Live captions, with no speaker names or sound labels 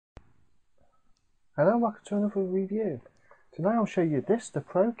Hello and welcome to another review. Today I'll show you this, the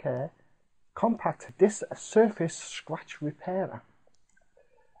Procare Compact Disc Surface Scratch Repairer.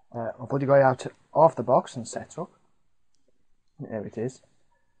 I've already got it out of the box and set up. There it is.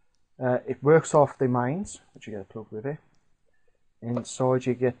 It works off the mains, which you get a plug with it. Inside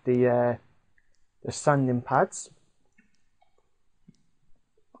you get the sanding pads.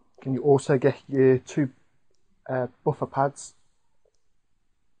 Can you also get your two buffer pads,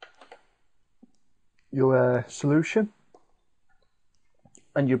 your solution,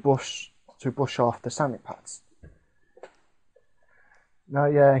 and your brush to brush off the sanding pads. Now,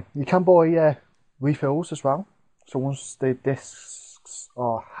 you can buy refills as well. So once the discs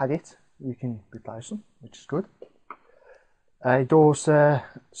are had it, you can replace them, which is good. It does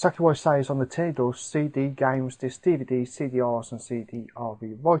exactly what it says on the tin. It does CD, games, disc, DVD, CDRs, and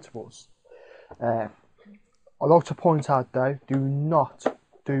CDRV writables. I'd like to point out though, do not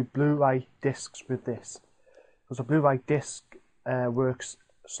do Blu-ray discs with this, because a Blu-ray disc works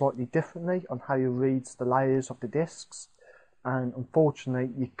slightly differently on how it reads the layers of the discs, and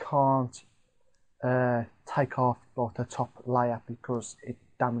unfortunately you can't take off like the top layer because it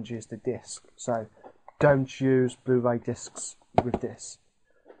damages the disc. So don't use Blu-ray discs with this.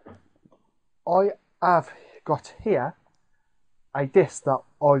 I have got here a disc that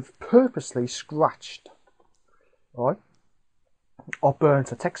I've purposely scratched. Right, I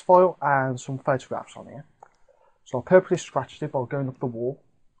burnt a text file and some photographs on here. So I purposely scratched it by going up the wall,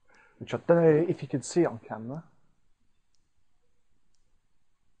 which I don't know if you can see on camera.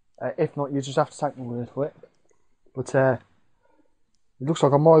 If not, you just have to take my word for it. But it looks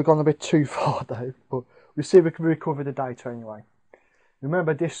like I might have gone a bit too far though, but we'll see if we can recover the data anyway.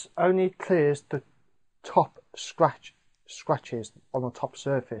 Remember, this only clears the top scratches on the top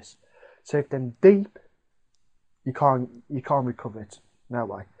surface. So if they're deep, you can't recover it, no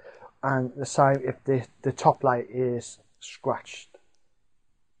way. And the same if the top layer is scratched,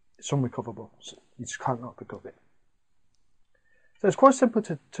 it's unrecoverable, so you just cannot recover it. So it's quite simple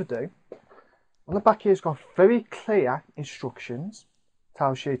to do. On the back here it's got very clear instructions. It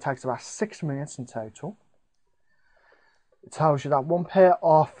tells you it takes about 6 minutes in total. It tells you that one pair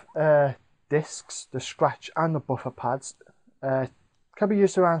of discs, the scratch and the buffer pads, can be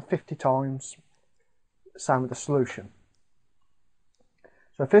used around 50 times. Same with the solution.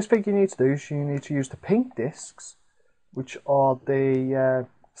 So the first thing you need to do is you need to use the pink discs, which are the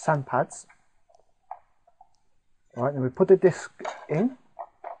sand pads. Right, then we put the disc in,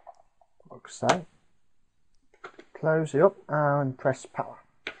 like so, close it up and press power.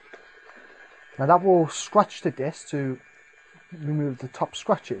 Now that will scratch the disc to remove the top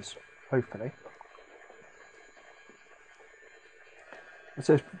scratches, hopefully.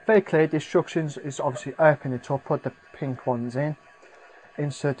 So it's very clear, the instructions is obviously open it up, put the pink ones in,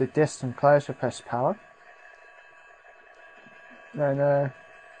 insert the disc and close and press power. Then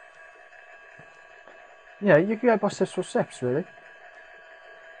yeah, you can go by steps really,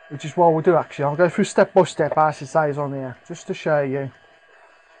 which is what we'll do actually. I'll go through step by step as it says on here, just to show you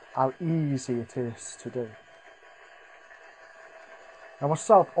how easy it is to do. Now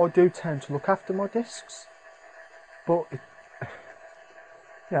myself, I do tend to look after my discs, but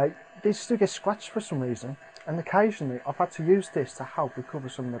they still get scratched for some reason, and occasionally I've had to use this to help recover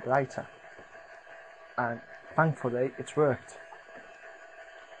some of the data, and thankfully it's worked.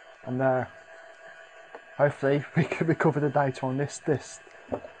 And hopefully we can recover the data on this disc,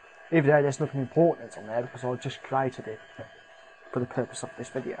 even though there's nothing important on there because I just created it for the purpose of this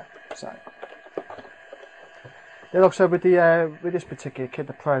video. So then also with with this particular kit,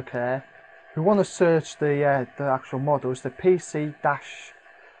 the Procare, if you want to search the actual model, it's the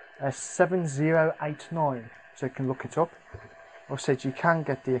PC-7089, so you can look it up. Like I said, you can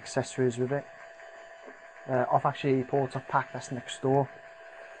get the accessories with it. I've actually bought a pack that's next door.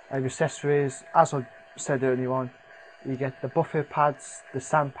 The accessories, as I said earlier on, you get the buffer pads, the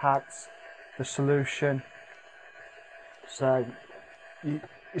sand pads, the solution. So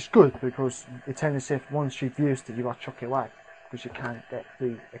it's good because it's as if once you've used it, you've got to chuck it away because you can't get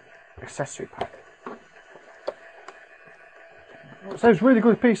the accessory pack. So it's a really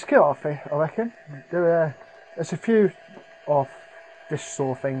good piece of kit, I reckon. There's a few of this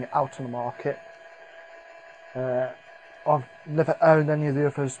sort of thing out on the market. I've never owned any of the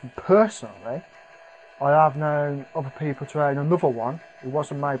others personally. I have known other people to own another one. It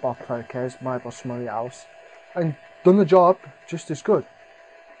wasn't made by Procare, it's made by somebody else, and done the job just as good.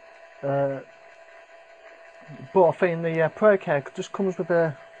 But I think the Procare just comes with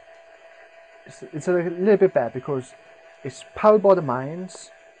it's a little bit better because it's powered by the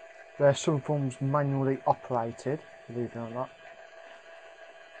mains, where some forms manually operated, believe it or not.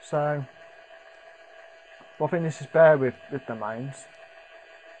 So But I think this is better with the mains.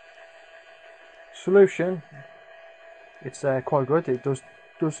 Solution, it's quite good. It does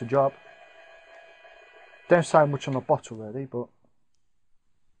the job. Don't say much on the bottle really, but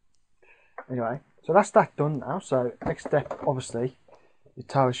anyway. So that's that done now. So next step, obviously, it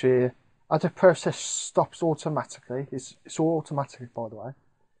tells you as the process stops automatically. It's all automatic, by the way.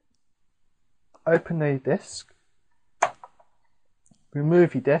 Open the disc,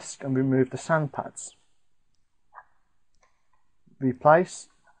 remove your disc, and remove the sand pads. Replace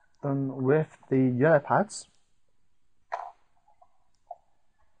them with the yellow pads.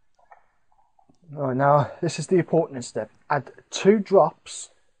 Right, now this is the important step. Add 2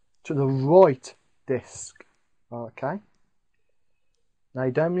 drops to the right disc. Okay. Now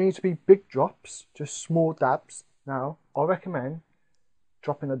you don't need to be big drops, just small dabs. Now I recommend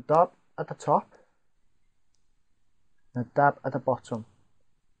dropping a dab at the top and a dab at the bottom.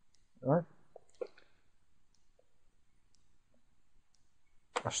 Right.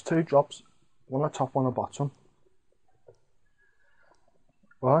 That's 2 drops, one at the top, one at the bottom.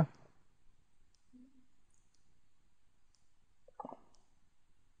 Right.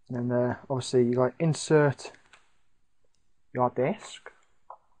 And then obviously you got to insert your disc,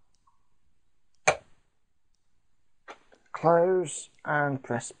 close and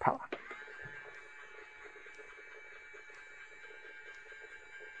press power.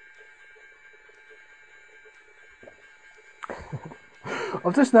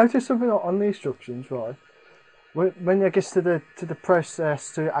 I've just noticed something on the instructions, right? When it gets to the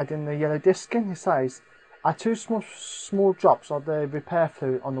process to add in the yellow disc in, it says add 2 small drops of the repair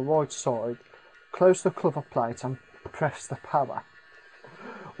fluid on the right side, close the cover plate and press the power.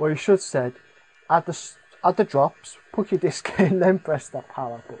 Well, you should have said add the drops, put your disc in, then press that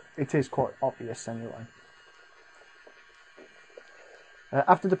power, but it is quite obvious anyway.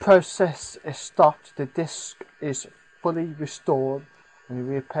 After the process is stopped, the disc is fully restored and the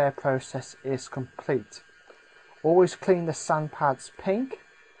repair process is complete. Always clean the sand pads pink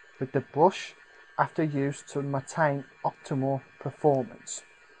with the brush after use to maintain optimal performance.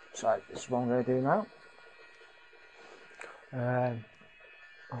 So this is what I'm going to do now. I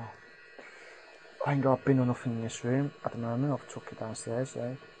ain't got bin or nothing in this room at the moment. I've took it downstairs.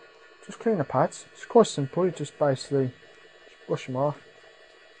 So just clean the pads. It's quite simple. You just basically just brush them off.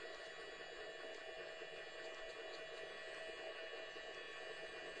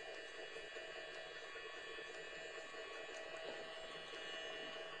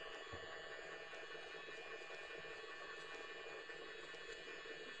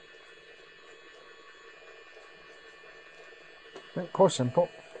 Quite simple.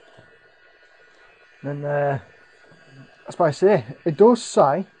 And that's basically it. It does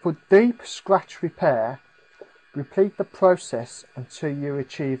say for deep scratch repair, repeat the process until you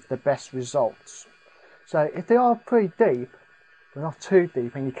achieve the best results. So if they are pretty deep, they're not too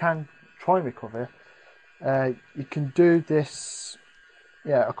deep, and you can try and recover, you can do this,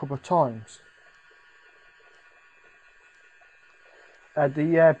 a couple of times.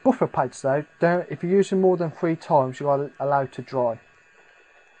 The buffer pads though, if you're using more than 3 times, you are allowed to dry.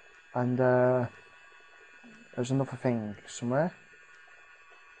 And there's another thing somewhere.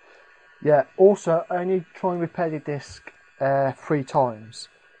 Yeah, also only try and repair the disc 3 times,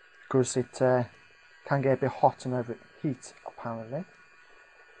 because it can get a bit hot and overheat apparently.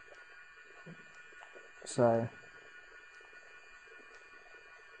 So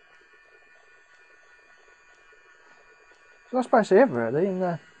that's basically it really,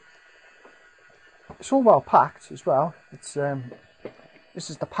 and it's all well packed as well. It's this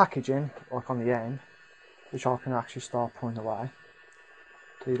is the packaging, like on the end, which I can actually start putting away.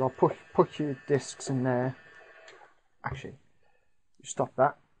 So you've got to put your discs in there. Actually, you stop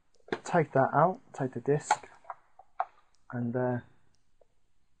that, take that out, take the disc, and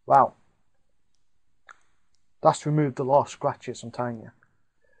wow, that's removed a lot of scratches, I'm telling you.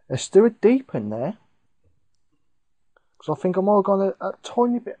 Let's do it deep in there, because I think I might have gone a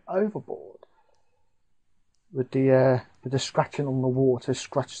tiny bit overboard with the scratching on the wall to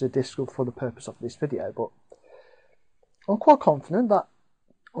scratch the disc for the purpose of this video, but I'm quite confident that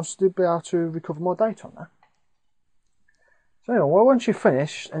I'll still be able to recover more data on that. So anyway, well, once you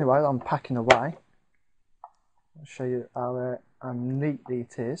finish, anyway, I'm packing away. I'll show you how neatly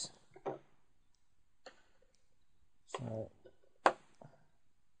it is. So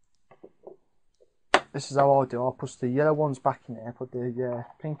this is how I do. I'll put the yellow ones back in there, put the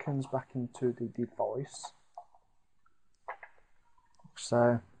pink ones back into the device.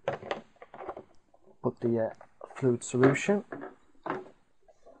 So put the fluid solution,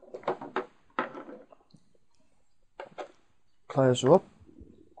 close her up,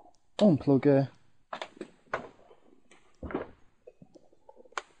 unplug her,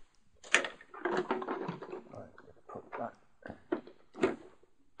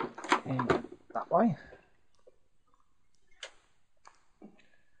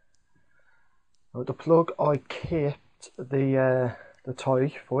 The plug, I kept the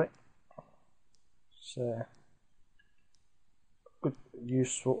tie for it. It's a good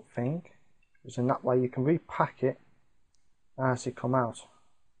useful thing, because in that way you can repack it as it come out,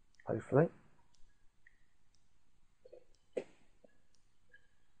 hopefully.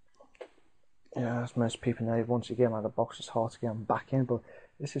 Yeah, as most people know, once you get them out of the box, it's hard to get them back in, but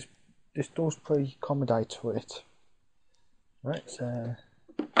this does pretty accommodate to it. Right, so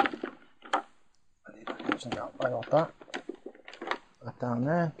that way like that. That down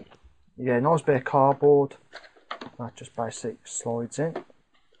there. Yeah, nice bit of cardboard. That just basically slides in.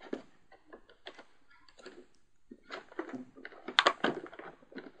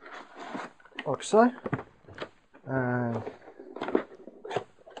 Like so. And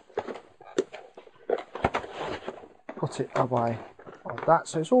put it away like that.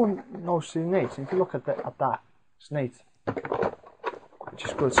 So it's all nicely neat. And if you look at that, it's neat. Which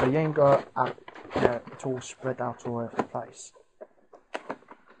is good. So you ain't got it all spread out all over the place.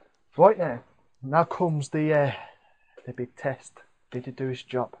 Right now comes the big test. Did it do its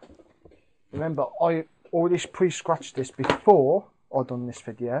job? Remember, I already pre-scratched this before I done this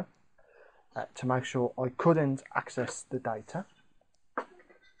video to make sure I couldn't access the data.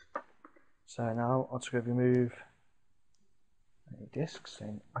 So now I'm just going to remove any discs,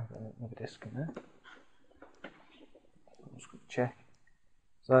 and I've got another disc in there. I'm just going to check.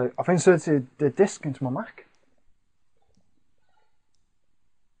 So I've inserted the disc into my Mac.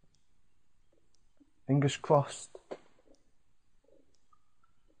 Fingers crossed.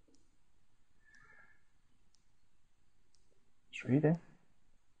 It's reading.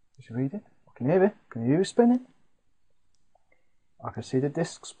 Is it reading? I can hear it. Can you hear it spinning? I can see the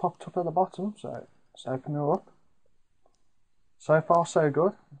discs popped up at the bottom, so let's open it up. So far so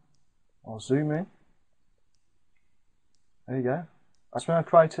good. I'll zoom in. There you go. That's when I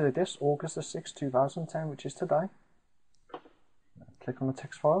created the disc, August the 6th, 2010, which is today. Click on the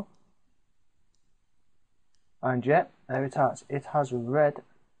text file. And yeah, there it has. It has read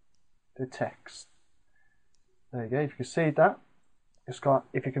the text. There you go. If you can see that, it's got.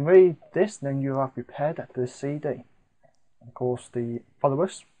 If you can read this, then you have prepared the CD. And of course, the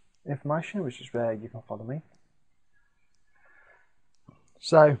followers information, which is where you can follow me.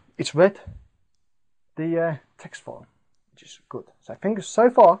 So it's read the text file, which is good. So fingers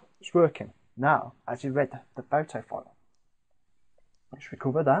so far it's working. Now, as you read the photo file, let's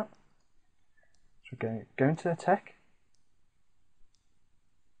recover that. So we're going to the tech.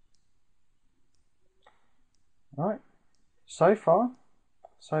 Right. So far,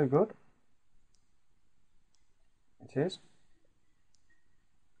 so good. It is.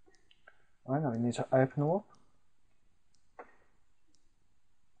 Right, now we need to open it up.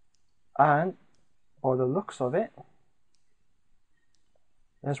 And by the looks of it,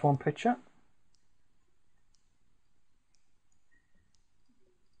 there's one picture.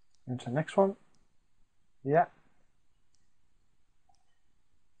 Into the next one. Yeah.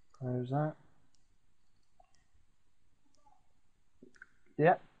 Close that.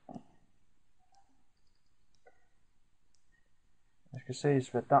 Yeah. As you can see,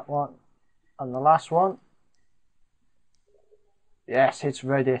 it's read that one. And the last one. Yes, it's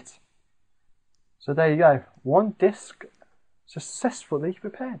read it. So there you go. One disc successfully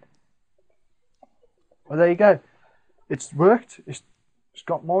repaired. Well, there you go. It's worked. It's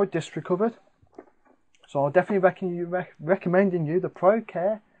got more discs recovered. So I'll definitely recommending you the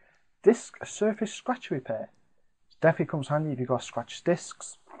Procare Disc Surface Scratch Repair. It definitely comes handy if you've got scratched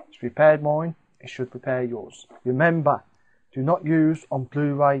discs. It's repaired mine. It should repair yours. Remember, do not use on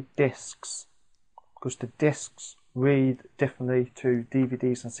Blu-ray discs, because the discs read differently to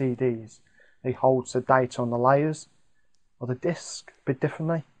DVDs and CDs. It holds the data on the layers of the disc a bit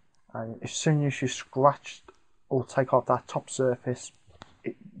differently, and as soon as you scratch or take off that top surface,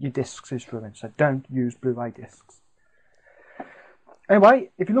 your discs is ruined. So don't use Blu-ray discs.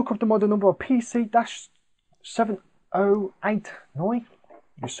 Anyway, if you look up the model number of PC-7089,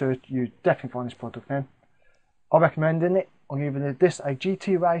 you definitely find this product then. I'm recommending it. I'm giving this a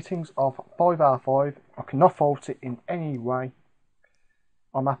GT ratings of 5 out of 5. I cannot fault it in any way.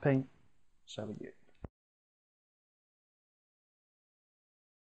 I'm happy. So are you.